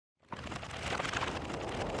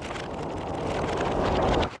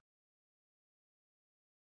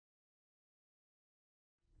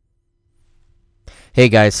Hey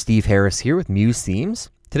guys, Steve Harris here with Muse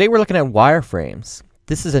Themes. Today we're looking at wireframes.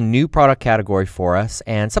 This is a new product category for us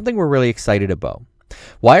and something we're really excited about.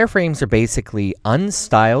 Wireframes are basically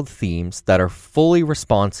unstyled themes that are fully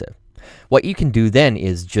responsive. What you can do then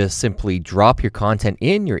is just simply drop your content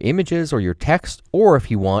in, your images or your text, or if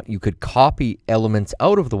you want, you could copy elements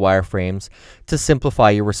out of the wireframes to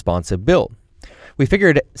simplify your responsive build. We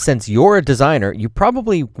figured since you're a designer, you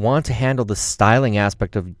probably want to handle the styling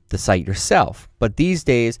aspect of the site yourself. But these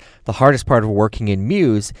days, the hardest part of working in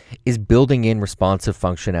Muse is building in responsive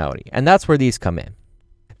functionality. And that's where these come in.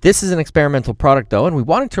 This is an experimental product though, and we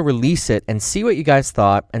wanted to release it and see what you guys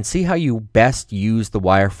thought and see how you best use the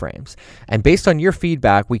wireframes. And based on your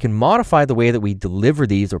feedback, we can modify the way that we deliver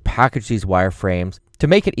these or package these wireframes to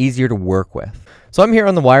make it easier to work with. So I'm here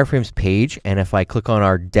on the Wireframes page, and if I click on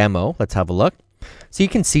our demo, let's have a look. So you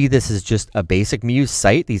can see this is just a basic Muse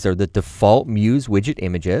site. These are the default Muse widget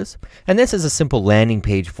images. And this is a simple landing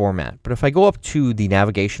page format. But if I go up to the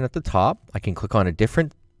navigation at the top, I can click on a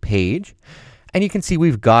different page. And you can see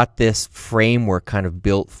we've got this framework kind of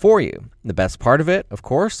built for you. The best part of it, of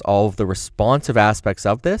course, all of the responsive aspects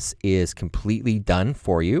of this is completely done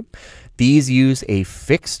for you. These use a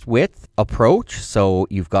fixed width approach. So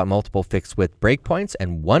you've got multiple fixed width breakpoints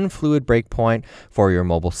and one fluid breakpoint for your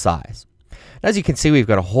mobile size. As you can see, we've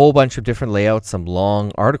got a whole bunch of different layouts, some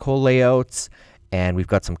long article layouts, and we've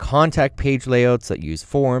got some contact page layouts that use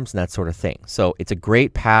forms and that sort of thing. So it's a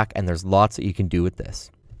great pack, and there's lots that you can do with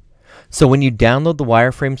this. So when you download the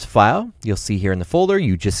wireframes file, you'll see here in the folder,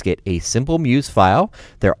 you just get a simple Muse file.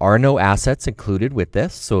 There are no assets included with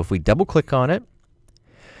this. So if we double click on it,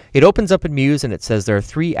 it opens up in Muse and it says there are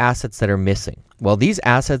 3 assets that are missing. Well, these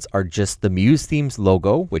assets are just the Muse Themes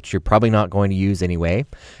logo, which you're probably not going to use anyway,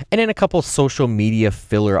 and then a couple social media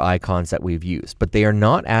filler icons that we've used, but they are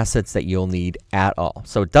not assets that you'll need at all.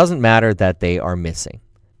 So it doesn't matter that they are missing.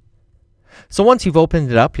 So once you've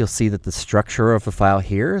opened it up, you'll see that the structure of the file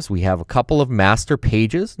here is we have a couple of master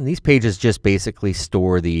pages, and these pages just basically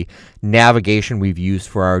store the navigation we've used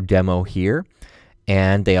for our demo here.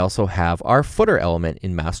 And they also have our footer element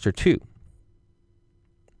in master 2.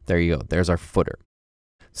 There you go. There's our footer.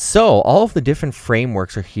 So all of the different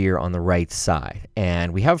frameworks are here on the right side.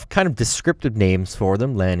 And we have kind of descriptive names for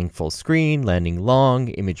them: landing full screen, landing long,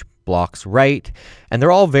 image blocks right. And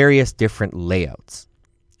they're all various different layouts.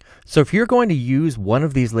 So if you're going to use one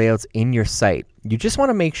of these layouts in your site, you just want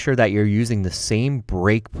to make sure that you're using the same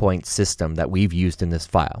breakpoint system that we've used in this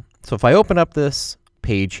file. So if I open up this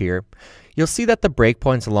page here, you'll see that the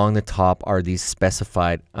breakpoints along the top are these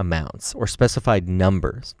specified amounts or specified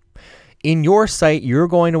numbers. In your site, you're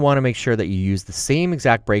going to want to make sure that you use the same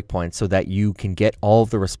exact breakpoints so that you can get all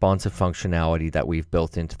of the responsive functionality that we've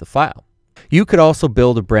built into the file. You could also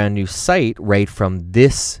build a brand new site right from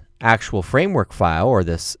this actual framework file or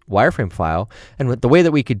this wireframe file. And the way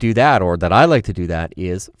that we could do that, or that I like to do that,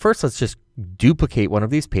 is first let's just duplicate one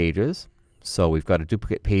of these pages. So we've got a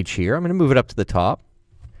duplicate page here. I'm going to move it up to the top.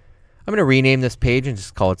 I'm going to rename this page and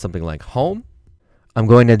just call it something like home. I'm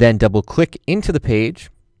going to then double click into the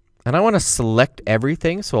page, and I want to select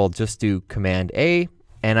everything. So I'll just do Command A,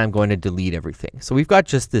 and I'm going to delete everything. So we've got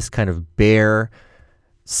just this kind of bare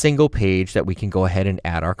single page that we can go ahead and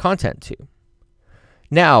add our content to.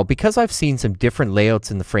 Now, because I've seen some different layouts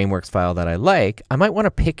in the frameworks file that I like, I might want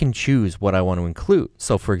to pick and choose what I want to include.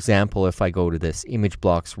 So for example, if I go to this image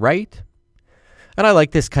blocks right, and I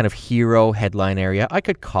like this kind of hero headline area, I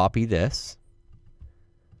could copy this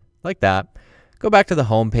like that, go back to the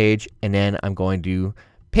home page, and then I'm going to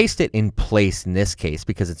paste it in place in this case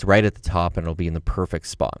because it's right at the top and it'll be in the perfect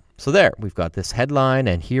spot. So there, we've got this headline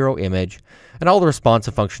and hero image, and all the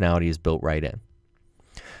responsive functionality is built right in.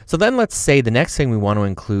 So then let's say the next thing we want to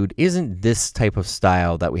include isn't this type of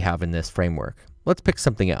style that we have in this framework. Let's pick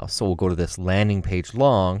something else. So we'll go to this landing page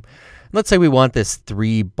long. Let's say we want this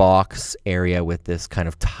 3-box area with this kind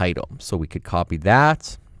of title. So we could copy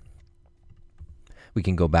that. We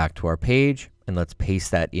can go back to our page and let's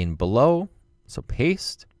paste that in below. So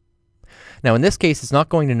paste. Now in this case, it's not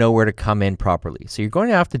going to know where to come in properly. So you're going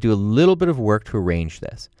to have to do a little bit of work to arrange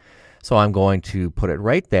this. So I'm going to put it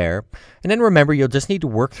right there. And then remember, you'll just need to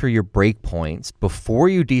work through your breakpoints before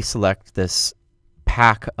you deselect this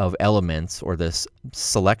pack of elements or this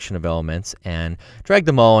selection of elements and drag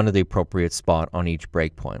them all into the appropriate spot on each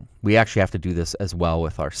breakpoint. We actually have to do this as well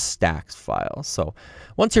with our stacks file. So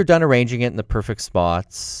once you're done arranging it in the perfect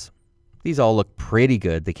spots, these all look pretty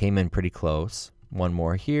good. They came in pretty close. One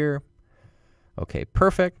more here. Okay,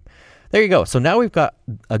 perfect. There you go. So now we've got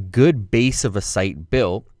a good base of a site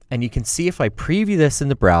built, and you can see if I preview this in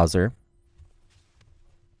the browser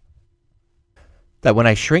that when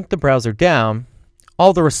I shrink the browser down,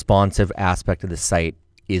 all the responsive aspect of the site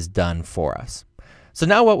is done for us. So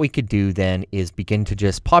now what we could do then is begin to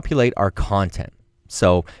just populate our content.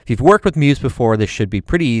 So if you've worked with Muse before, this should be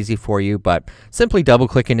pretty easy for you, but simply double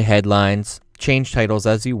click into headlines, change titles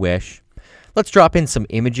as you wish. Let's drop in some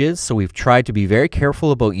images. So we've tried to be very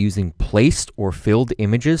careful about using placed or filled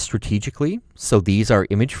images strategically. So these are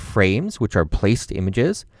image frames, which are placed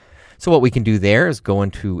images. So what we can do there is go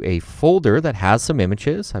into a folder that has some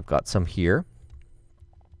images. I've got some here.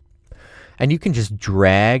 And you can just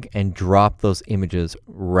drag and drop those images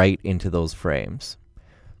right into those frames.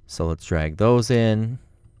 So let's drag those in.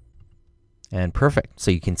 And perfect. So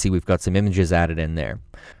you can see we've got some images added in there.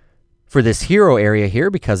 For this hero area here,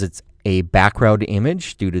 because it's a background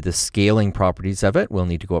image due to the scaling properties of it, we'll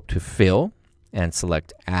need to go up to Fill and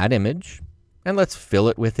select Add Image. And let's fill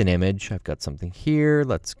it with an image. I've got something here.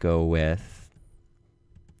 Let's go with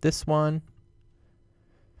this one.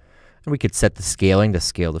 And we could set the scaling to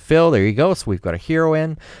scale to fill. There you go. So we've got a hero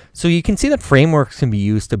in. So you can see that frameworks can be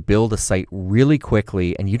used to build a site really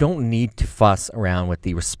quickly, and you don't need to fuss around with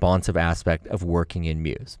the responsive aspect of working in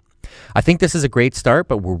Muse. I think this is a great start,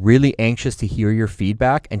 but we're really anxious to hear your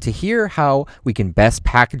feedback and to hear how we can best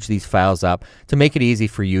package these files up to make it easy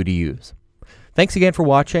for you to use. Thanks again for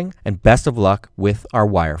watching, and best of luck with our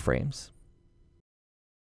wireframes.